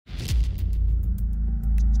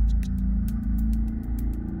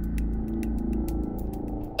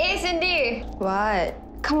Cindy! What?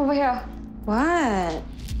 Come over here. What?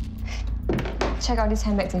 Check out these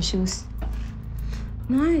handbags and shoes.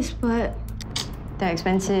 Nice, but they're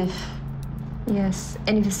expensive. Yes,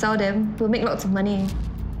 and if you sell them, we'll make lots of money.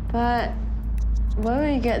 But where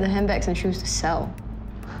will you get the handbags and shoes to sell?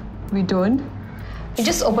 We don't. We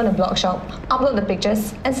just open a blog shop, upload the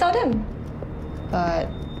pictures, and sell them. But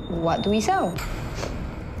what do we sell?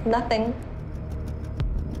 Nothing.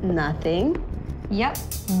 Nothing? Yep,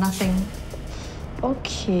 nothing.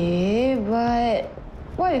 Okay, but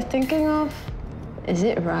what you're thinking of, is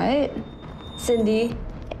it right? Cindy,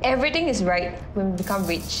 everything is right when we become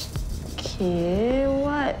rich. Okay,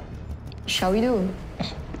 what shall we do?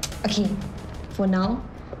 Okay, for now,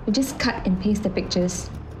 we just cut and paste the pictures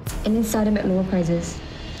and then sell them at lower prices.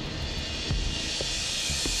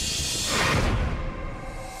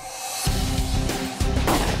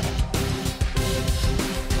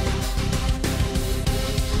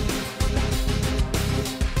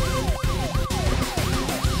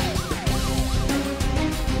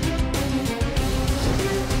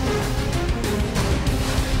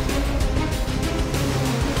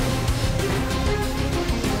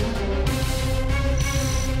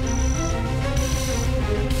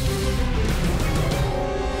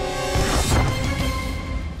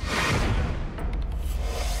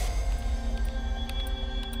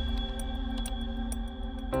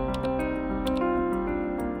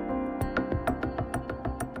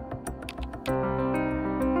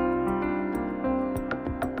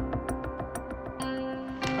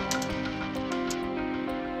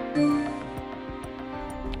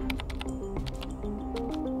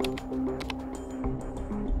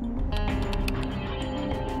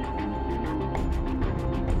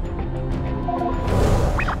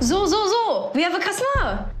 Zo! We have a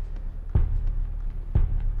customer!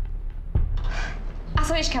 Ask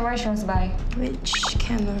her which camera she wants to buy. Which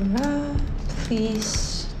camera?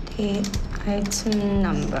 Please state item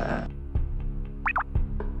number.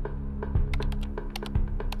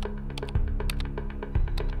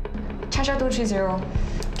 Charge her 230.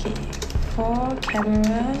 Okay, 4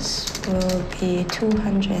 cameras will be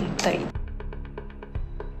 230.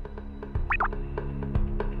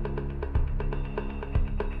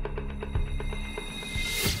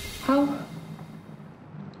 How?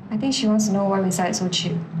 I think she wants to know why we sell it so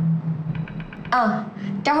cheap.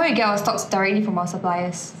 Tell her we get our stocks directly from our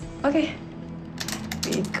suppliers. Okay.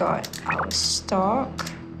 We got our stock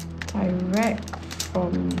direct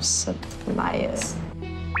from suppliers.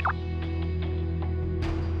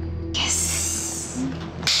 Yes!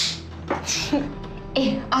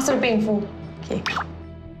 Hey, ask her to pay in full. Okay.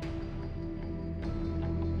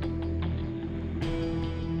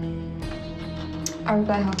 I'll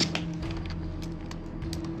reply her.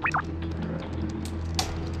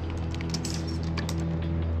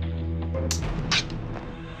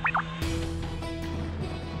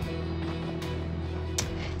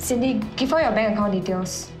 Cindy, give her your bank account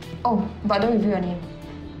details. Oh, but don't reveal your name.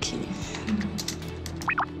 Okay.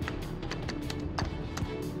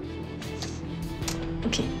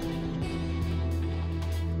 Okay.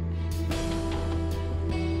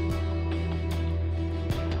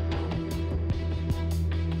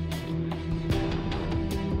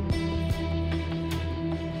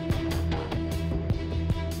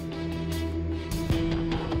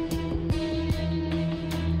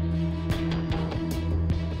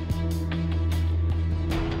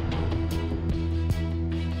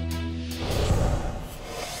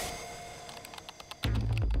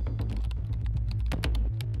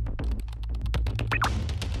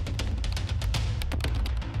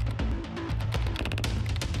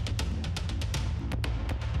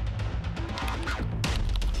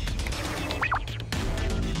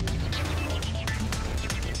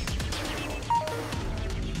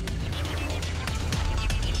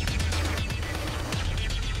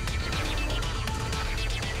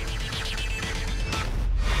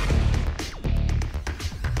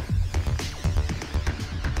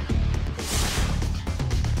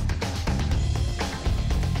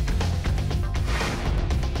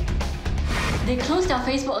 They closed their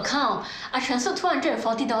Facebook account. I transferred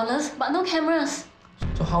 $240, but no cameras.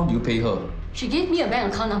 So how do you pay her? She gave me a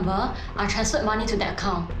bank account number. I transferred money to that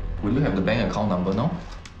account. Will you have the bank account number now?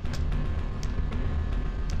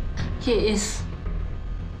 Here it is.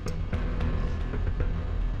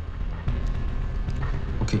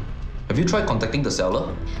 Okay. Have you tried contacting the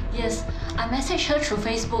seller? Yes, I messaged her through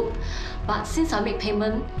Facebook, but since I made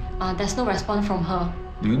payment, there's no response from her.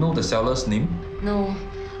 Do you know the seller's name? No.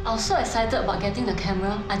 I was so excited about getting the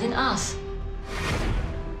camera, I didn't ask.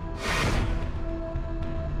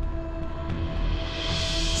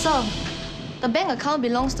 So, The bank account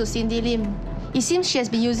belongs to Cindy Lim. It seems she has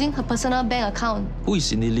been using her personal bank account. Who is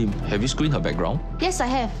Cindy Lim? Have you screened her background? Yes, I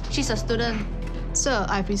have. She's a student. Sir,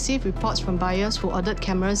 I've received reports from buyers who ordered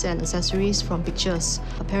cameras and accessories from pictures.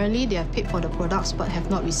 Apparently, they have paid for the products but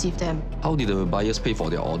have not received them. How did the buyers pay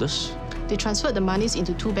for their orders? They transferred the monies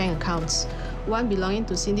into 2 bank accounts, one belonging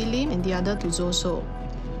to Cindy Lim and the other to Zoso.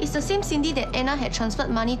 It's the same Cindy that Anna had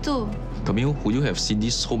transferred money to. Camille, would you have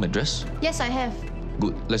Cindy's home address? Yes, I have.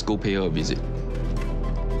 Good, let's go pay her a visit.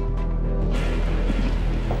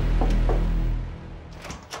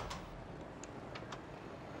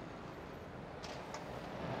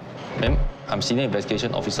 Ma'am, I'm Senior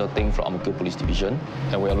Investigation Officer Ting from Ang Mo Kio Police Division,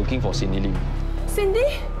 and we are looking for Cindy Lim. Cindy?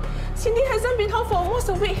 Cindy hasn't been home for almost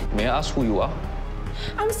a week. May I ask who you are?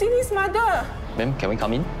 I'm Cindy's mother. Ma'am, can we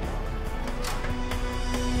come in?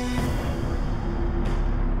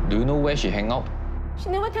 Do you know where she hang out? She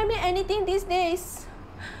never tell me anything these days.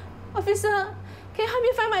 Officer, can you help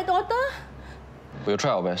me find my daughter? We'll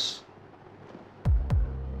try our best.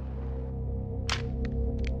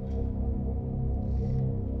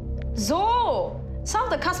 Zoe! Some of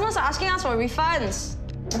the customers are asking us for refunds.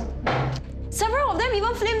 Several of them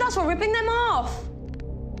even flamed us for ripping them off.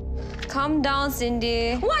 Calm down,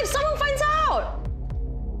 Cindy. What if someone finds out?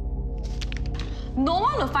 No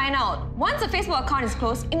one will find out. Once the Facebook account is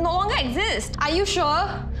closed, it no longer exists. Are you sure?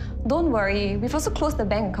 Don't worry, we've also closed the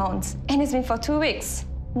bank accounts. And it's been for 2 weeks.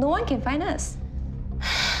 No one can find us.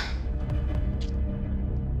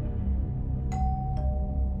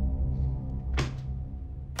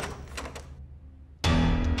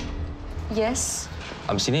 Yes?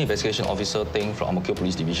 I'm Senior Investigation Officer Ting from Ang Mo Kio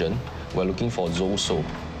Police Division. We're looking for Zoe So.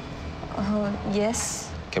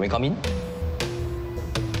 Yes. Can we come in?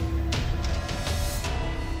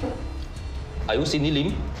 Are you Cindy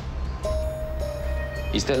Lim?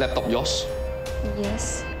 Is that laptop yours?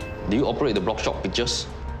 Yes. Do you operate the blog shop pictures?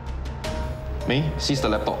 May, seize the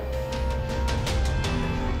laptop.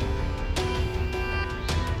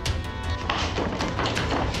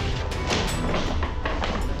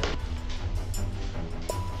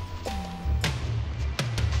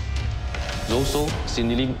 Also,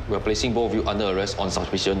 Cindy Lim, we're placing both of you under arrest on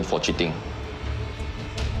suspicion for cheating.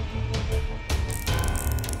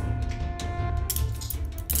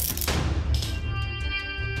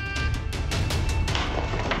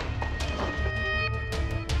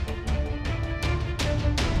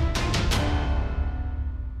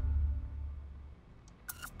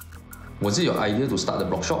 Was it your idea to start the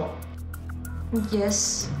blog shop?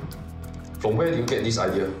 Yes, From where do you get this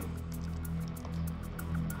idea?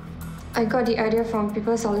 I got the idea from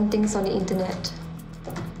people selling things on the internet.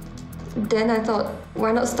 Then I thought,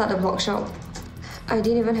 why not start a blog shop? I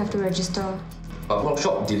didn't even have to register. But blog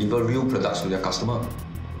shop deliver real products to their customer.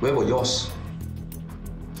 Where were yours?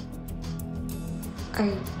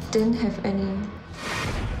 I didn't have any.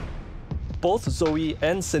 Both Zoe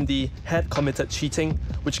and Cindy had committed cheating,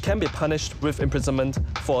 which can be punished with imprisonment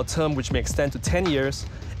for a term which may extend to 10 years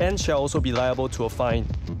and shall also be liable to a fine.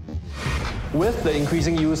 With the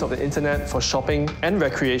increasing use of the internet for shopping and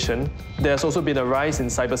recreation, there has also been a rise in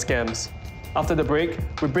cyber scams. After the break,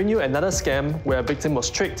 we bring you another scam where a victim was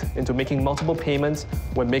tricked into making multiple payments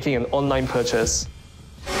when making an online purchase.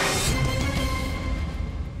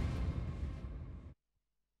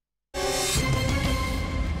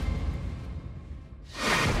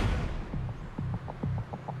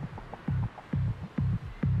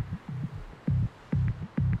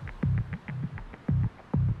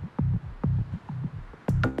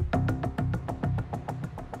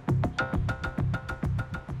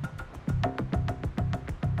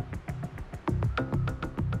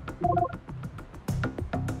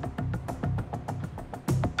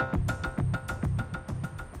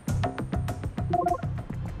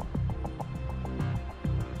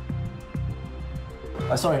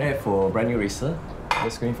 I saw an ad for a brand new racer.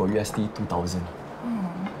 It's going for USD 2,000.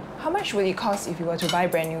 How much would it cost if you were to buy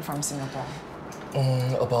brand new from Singapore?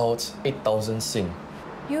 About 8,000 Sing.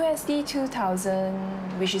 USD 2,000,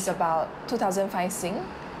 which is about 2,005 Sing.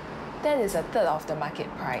 That is a third of the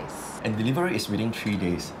market price. And delivery is within 3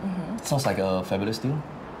 days. Sounds like a fabulous deal.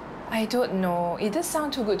 I don't know. It does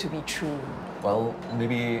sound too good to be true. Well,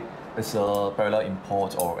 maybe it's a parallel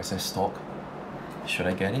import or excess stock. Should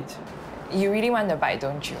I get it? You really want the bike,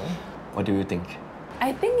 don't you? What do you think?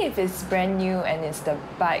 I think if it's brand new and it's the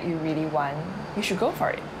bike you really want, you should go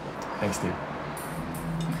for it. Thanks, dear.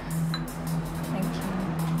 Thank you.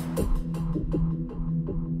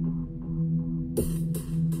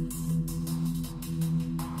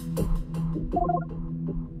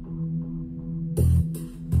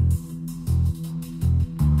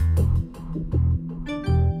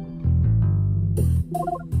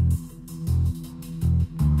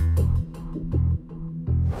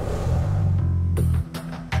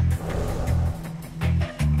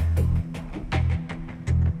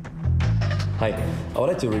 Hi, I would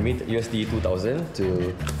like to remit USD 2,000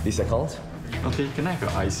 to this account. Okay, can I have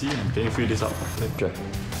your IC and can you fill this out? Sure.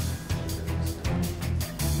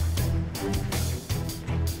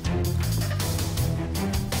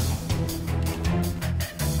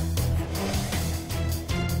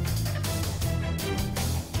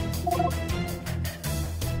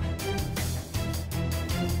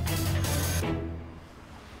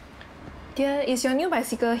 Dear, is your new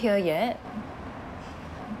bicycle here yet?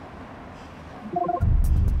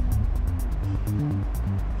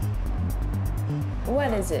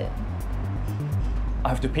 What is it? I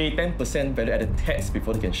have to pay 10% value-added tax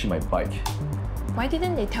before they can ship my bike. Why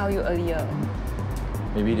didn't they tell you earlier?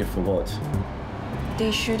 Maybe they forgot.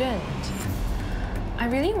 They shouldn't. I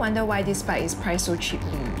really wonder why this bike is priced so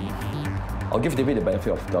cheaply. I'll give David the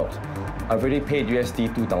benefit of doubt. I've already paid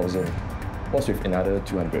USD 2,000. What's with another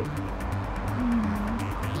 200?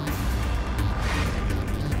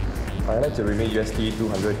 I'd like to remit USD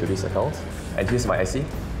 200 to this account. And here's my IC.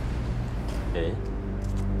 Okay.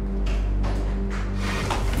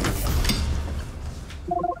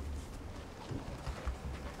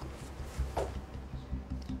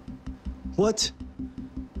 What?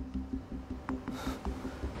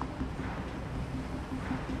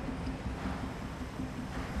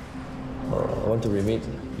 I want to remit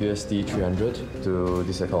USD 300 to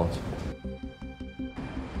this account.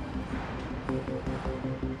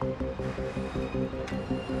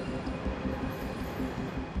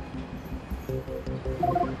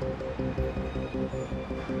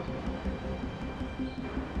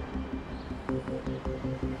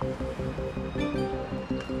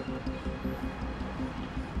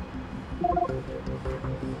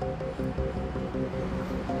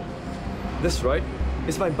 That's right.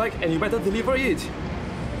 It's my bike and you better deliver it.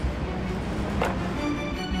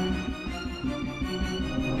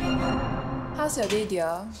 How's your day,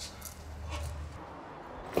 dear?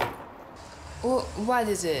 Oh, what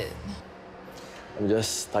is it? I'm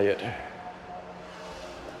just tired.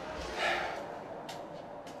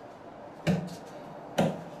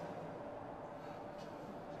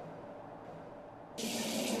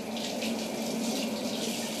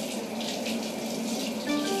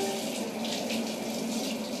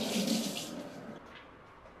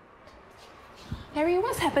 Harry,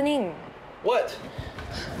 what's happening? What?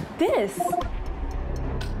 This!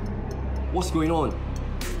 What's going on?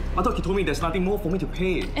 I thought he told me there's nothing more for me to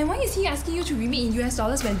pay. And why is he asking you to remit in US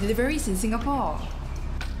dollars when delivery is in Singapore?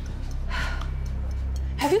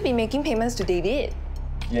 Have you been making payments to David?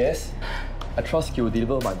 Yes. I trust he will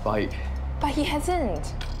deliver my bike. But he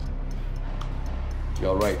hasn't.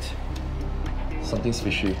 You're right. Something's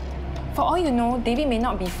fishy. For all you know, David may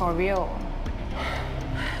not be for real.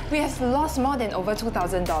 We have lost more than over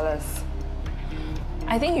 $2,000.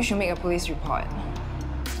 I think you should make a police report.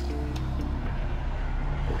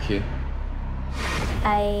 Okay.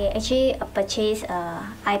 I actually purchased an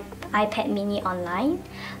iPad mini online.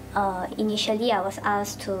 Initially, I was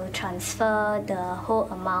asked to transfer the whole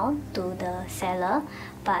amount to the seller,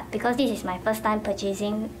 but because this is my first time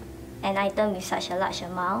purchasing an item with such a large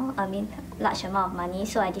amount of money,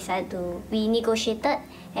 so I decided to, we negotiated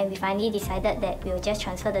and we finally decided that we'll just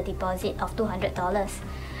transfer the deposit of $200.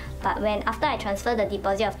 But after I transferred the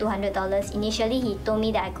deposit of $200, initially he told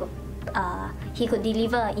me that he could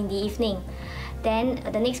deliver in the evening. Then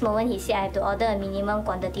the next moment he said I have to order a minimum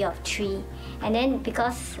quantity of 3. And then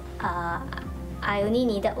because I only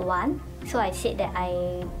needed 1, so I said that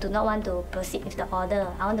I do not want to proceed with the order.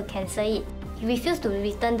 I want to cancel it. He refused to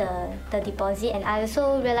return the deposit, and I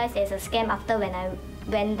also realized there's a scam after when I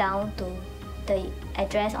went down to the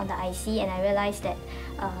address on the IC, and I realized that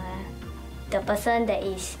the person that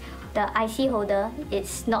is the IC holder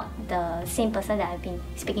is not the same person that I've been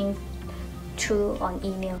speaking through on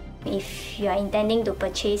email. If you are intending to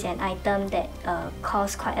purchase an item that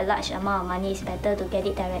costs quite a large amount of money, it's better to get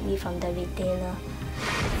it directly from the retailer.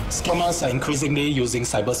 Scammers are increasingly using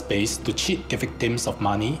cyberspace to cheat their victims of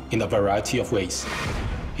money in a variety of ways.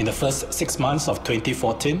 In the first 6 months of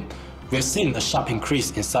 2014, we've seen a sharp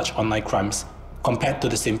increase in such online crimes compared to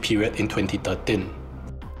the same period in 2013.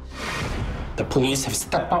 The police have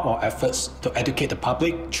stepped up our efforts to educate the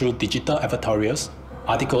public through digital advertorials,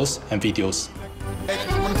 articles, and videos.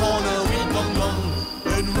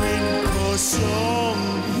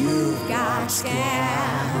 You got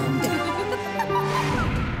scammed.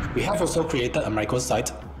 We have also created a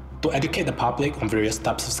microsite to educate the public on various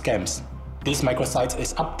types of scams. This microsite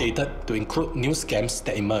is updated to include new scams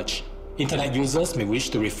that emerge. Internet users may wish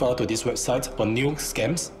to refer to this website for new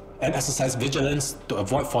scams and exercise vigilance to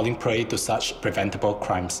avoid falling prey to such preventable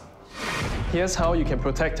crimes. Here's how you can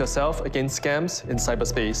protect yourself against scams in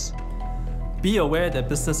cyberspace. Be aware that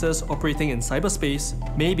businesses operating in cyberspace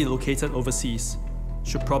may be located overseas.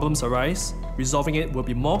 Should problems arise, resolving it will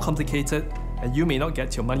be more complicated and you may not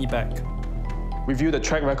get your money back. Review the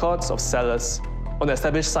track records of sellers. On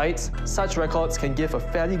established sites, such records can give a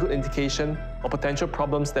fairly good indication of potential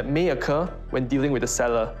problems that may occur when dealing with the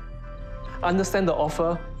seller. Understand the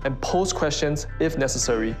offer and pose questions if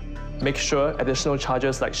necessary. Make sure additional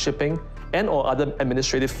charges like shipping and/or other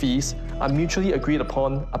administrative fees are mutually agreed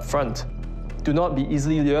upon upfront. Do not be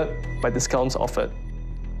easily lured by discounts offered.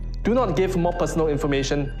 Do not give more personal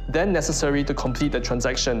information than necessary to complete the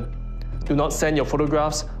transaction. Do not send your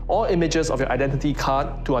photographs or images of your identity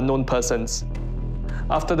card to unknown persons.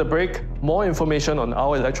 After the break, more information on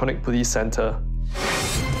our Electronic Police Centre.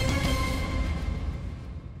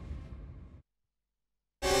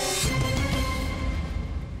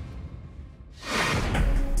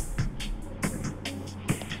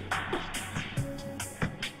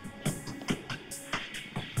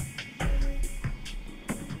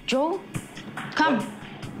 Joe, come.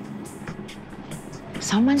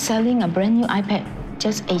 Someone's selling a brand new iPad,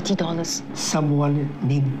 just $80. Someone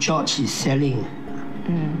named George is selling.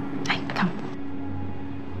 Come.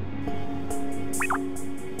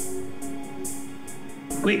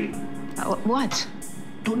 Wait. What?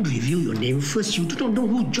 Don't reveal your name first. You don't know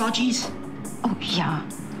who George is. Oh, yeah.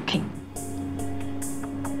 Okay.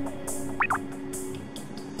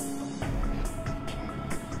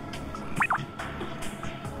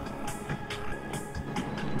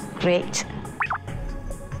 Great.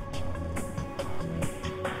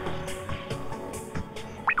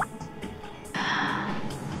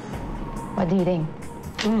 What do you think?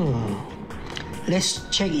 Let's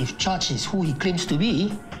check if George is who he claims to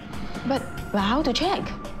be. But how to check?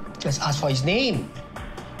 Just ask for his name.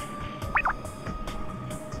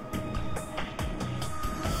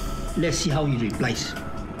 Let's see how he replies.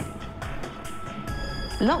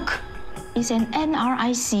 Look, it's an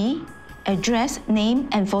NRIC, address, name,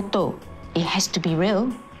 and photo. It has to be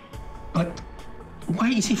real. But why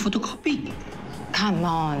is he photocopied? Come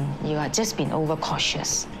on, you are just being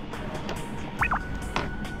overcautious.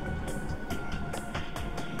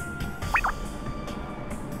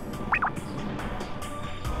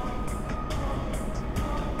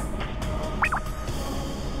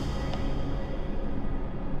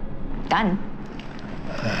 Done.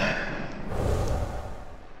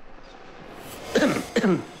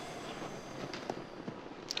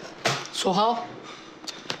 So how?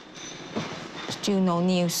 Still no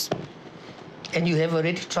news. And you have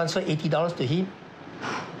already transferred $80 to him?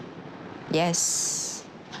 Yes.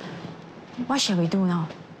 What shall we do now?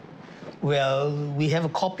 Well, we have a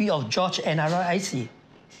copy of George NRIC.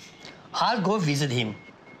 I'll go visit him.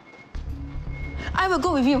 I will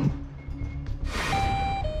go with you.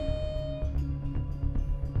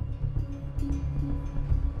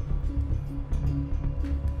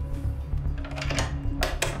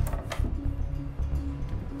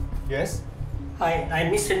 Yes? Hi,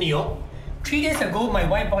 I'm Mr. Neo. 3 days ago, my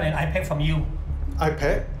wife bought an iPad from you.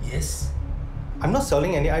 iPad? Yes. I'm not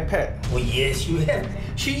selling any iPad. Oh, yes, you have.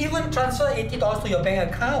 She even transferred $80 to your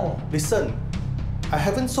bank account. Listen, I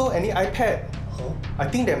haven't sold any iPad. Oh? I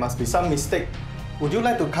think there must be some mistake. Would you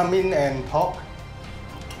like to come in and talk?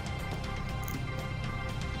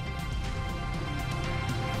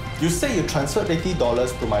 You say you transferred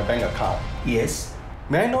 $80 to my bank account. Yes.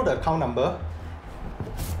 May I know the account number?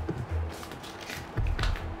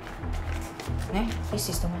 This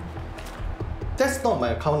is the one. That's not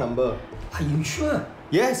my account number. Are you sure?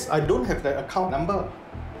 Yes, I don't have the account number.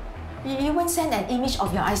 You even send an image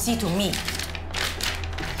of your IC to me.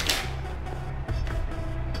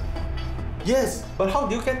 Yes, but how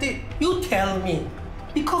do you get it? You tell me.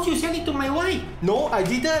 Because you sent it to my wife. No, I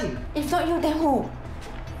didn't. If not you, then who?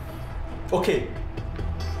 Okay.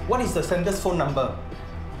 What is the sender's phone number?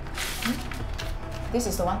 This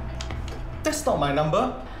is the one. That's not my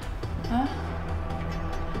number. Huh?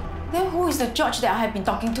 Then who is the George that I have been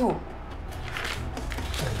talking to?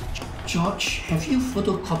 George, have you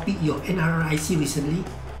photocopied your NRIC recently?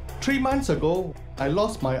 3 months ago, I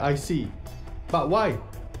lost my IC. But why?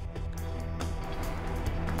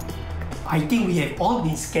 I think we have all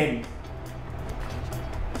been scammed.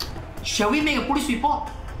 Shall we make a police report?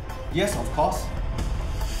 Yes, of course.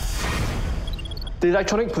 The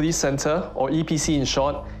Electronic Police Centre, or EPC in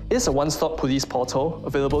short, is a one-stop police portal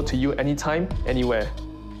available to you anytime, anywhere.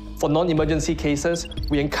 For non-emergency cases,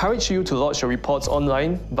 we encourage you to lodge your reports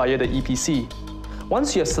online via the EPC.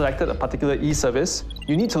 Once you have selected a particular e-service,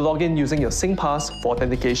 you need to log in using your SingPass for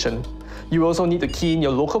authentication. You also need to key in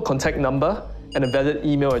your local contact number and a valid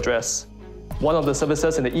email address. One of the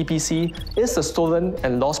services in the EPC is the Stolen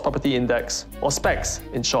and Lost Property Index, or SPEX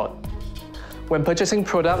in short. When purchasing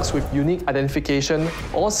products with unique identification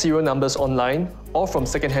or serial numbers online or from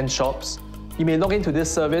second-hand shops, you may log into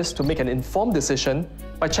this service to make an informed decision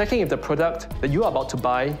by checking if the product that you are about to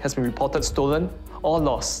buy has been reported stolen or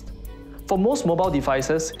lost. For most mobile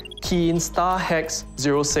devices, key in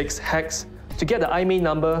 *#06# to get the IMEI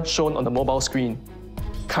number shown on the mobile screen.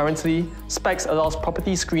 Currently, SPEX allows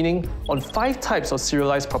property screening on 5 types of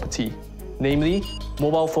serialized property, namely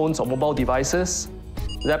mobile phones or mobile devices,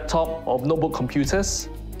 laptop or notebook computers,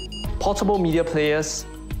 portable media players,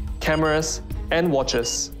 cameras, and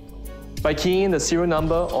watches. By keying in the serial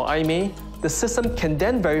number or IMEI, the system can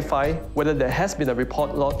then verify whether there has been a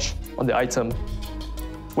report lodged on the item.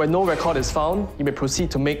 When no record is found, you may proceed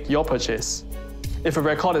to make your purchase. If a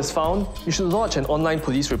record is found, you should lodge an online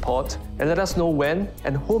police report and let us know when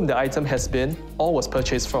and whom the item has been or was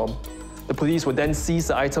purchased from. The police will then seize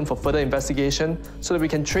the item for further investigation so that we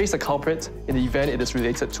can trace the culprit in the event it is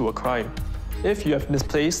related to a crime. If you have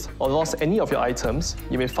misplaced or lost any of your items,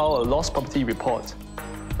 you may file a lost property report.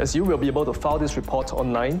 As you will be able to file this report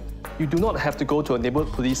online, you do not have to go to a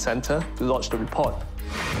neighborhood police center to lodge the report.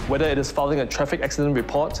 Whether it is filing a traffic accident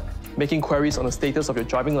report, making queries on the status of your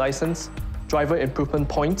driving license, driver improvement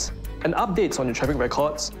points, and updates on your traffic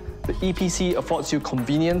records, the EPC affords you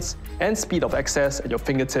convenience and speed of access at your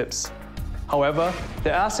fingertips. However,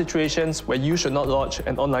 there are situations where you should not lodge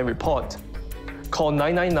an online report. Call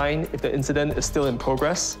 999 if the incident is still in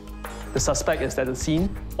progress, the suspect is at the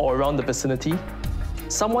scene or around the vicinity,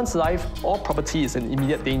 someone's life or property is in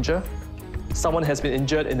immediate danger, someone has been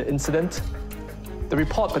injured in the incident, the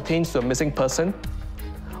report pertains to a missing person,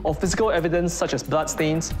 or physical evidence such as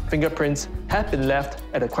bloodstains, fingerprints have been left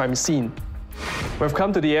at a crime scene. We've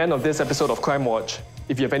come to the end of this episode of Crimewatch.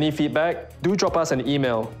 If you have any feedback, do drop us an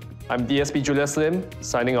email. I'm DSP Julius Lim,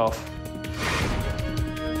 signing off.